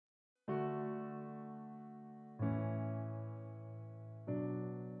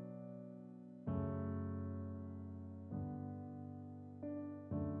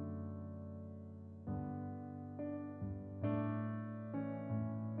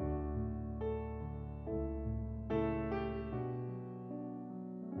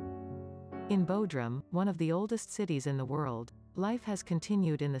In Bodrum, one of the oldest cities in the world, life has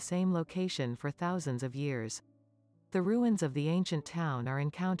continued in the same location for thousands of years. The ruins of the ancient town are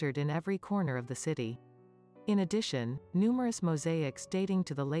encountered in every corner of the city. In addition, numerous mosaics dating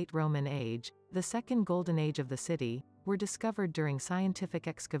to the late Roman age, the Second Golden Age of the city, were discovered during scientific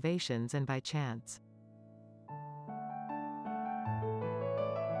excavations and by chance.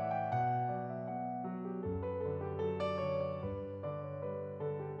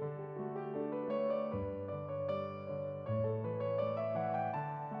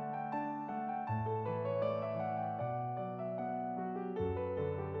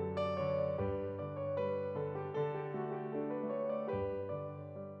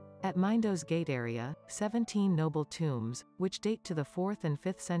 At Myndos Gate area, 17 noble tombs, which date to the 4th and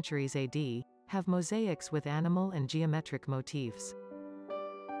 5th centuries AD, have mosaics with animal and geometric motifs.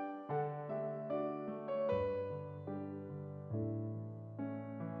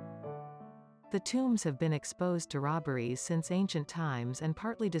 The tombs have been exposed to robberies since ancient times and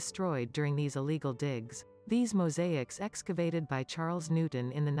partly destroyed during these illegal digs. These mosaics excavated by Charles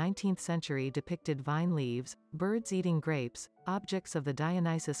Newton in the 19th century depicted vine leaves, birds eating grapes, objects of the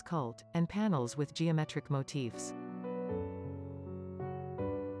Dionysus cult, and panels with geometric motifs.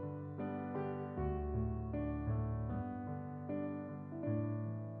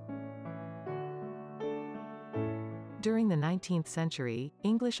 During the 19th century,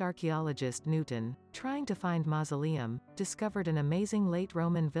 English archaeologist Newton, trying to find mausoleum, discovered an amazing late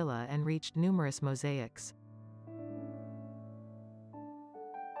Roman villa and reached numerous mosaics.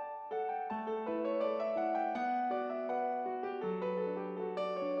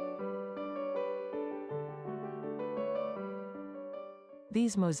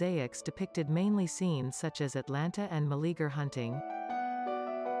 These mosaics depicted mainly scenes such as Atlanta and Meleager hunting.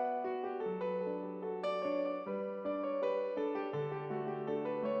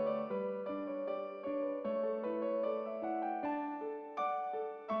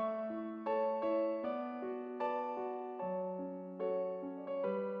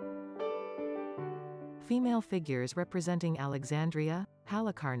 Female figures representing Alexandria,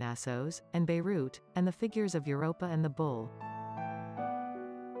 Halicarnassus, and Beirut, and the figures of Europa and the bull.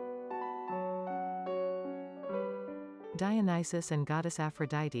 Dionysus and goddess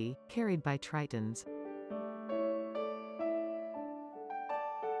Aphrodite, carried by Tritons.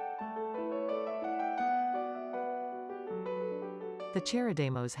 The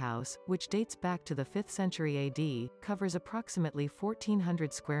Cheredemos house, which dates back to the 5th century AD, covers approximately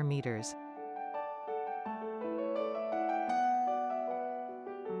 1,400 square meters.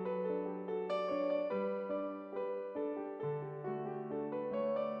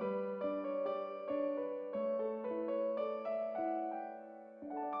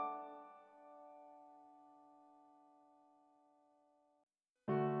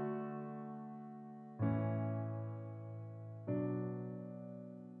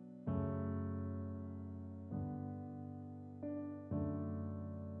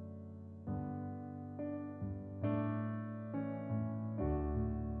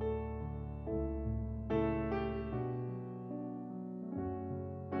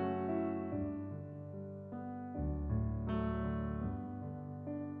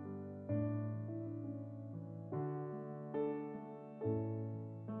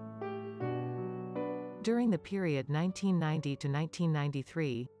 During the period 1990 to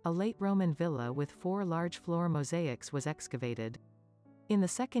 1993, a late Roman villa with 4 large floor mosaics was excavated. In the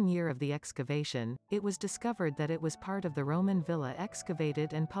second year of the excavation, it was discovered that it was part of the Roman villa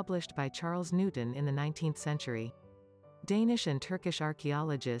excavated and published by Charles Newton in the 19th century. Danish and Turkish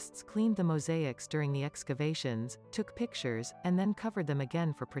archaeologists cleaned the mosaics during the excavations, took pictures, and then covered them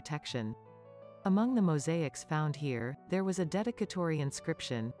again for protection. Among the mosaics found here, there was a dedicatory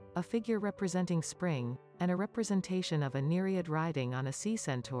inscription, a figure representing spring, and a representation of a Nereid riding on a sea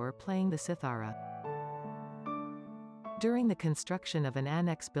centaur playing the cithara. During the construction of an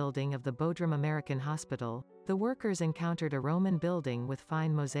annex building of the Bodrum American Hospital, the workers encountered a Roman building with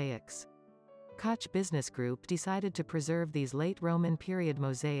fine mosaics. Koch Business Group decided to preserve these late Roman period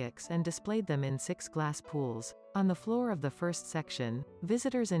mosaics and displayed them in 6 glass pools. On the floor of the first section,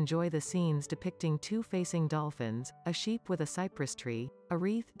 visitors enjoy the scenes depicting 2 facing dolphins, a sheep with a cypress tree, a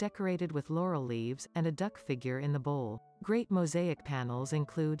wreath decorated with laurel leaves, and a duck figure in the bowl. Great mosaic panels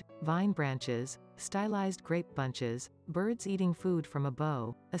include vine branches, stylized grape bunches, birds eating food from a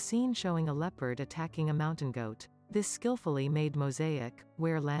bow, a scene showing a leopard attacking a mountain goat. This skillfully made mosaic,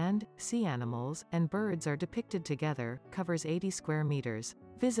 where land, sea animals, and birds are depicted together, covers 80 square meters.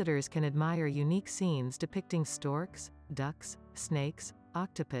 Visitors can admire unique scenes depicting storks, ducks, snakes,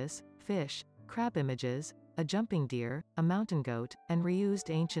 octopus, fish, crab images, a jumping deer, a mountain goat, and reused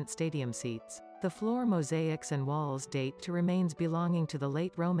ancient stadium seats. The floor mosaics and walls date to remains belonging to the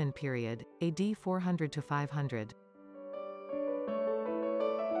late Roman period, AD 400 to 500.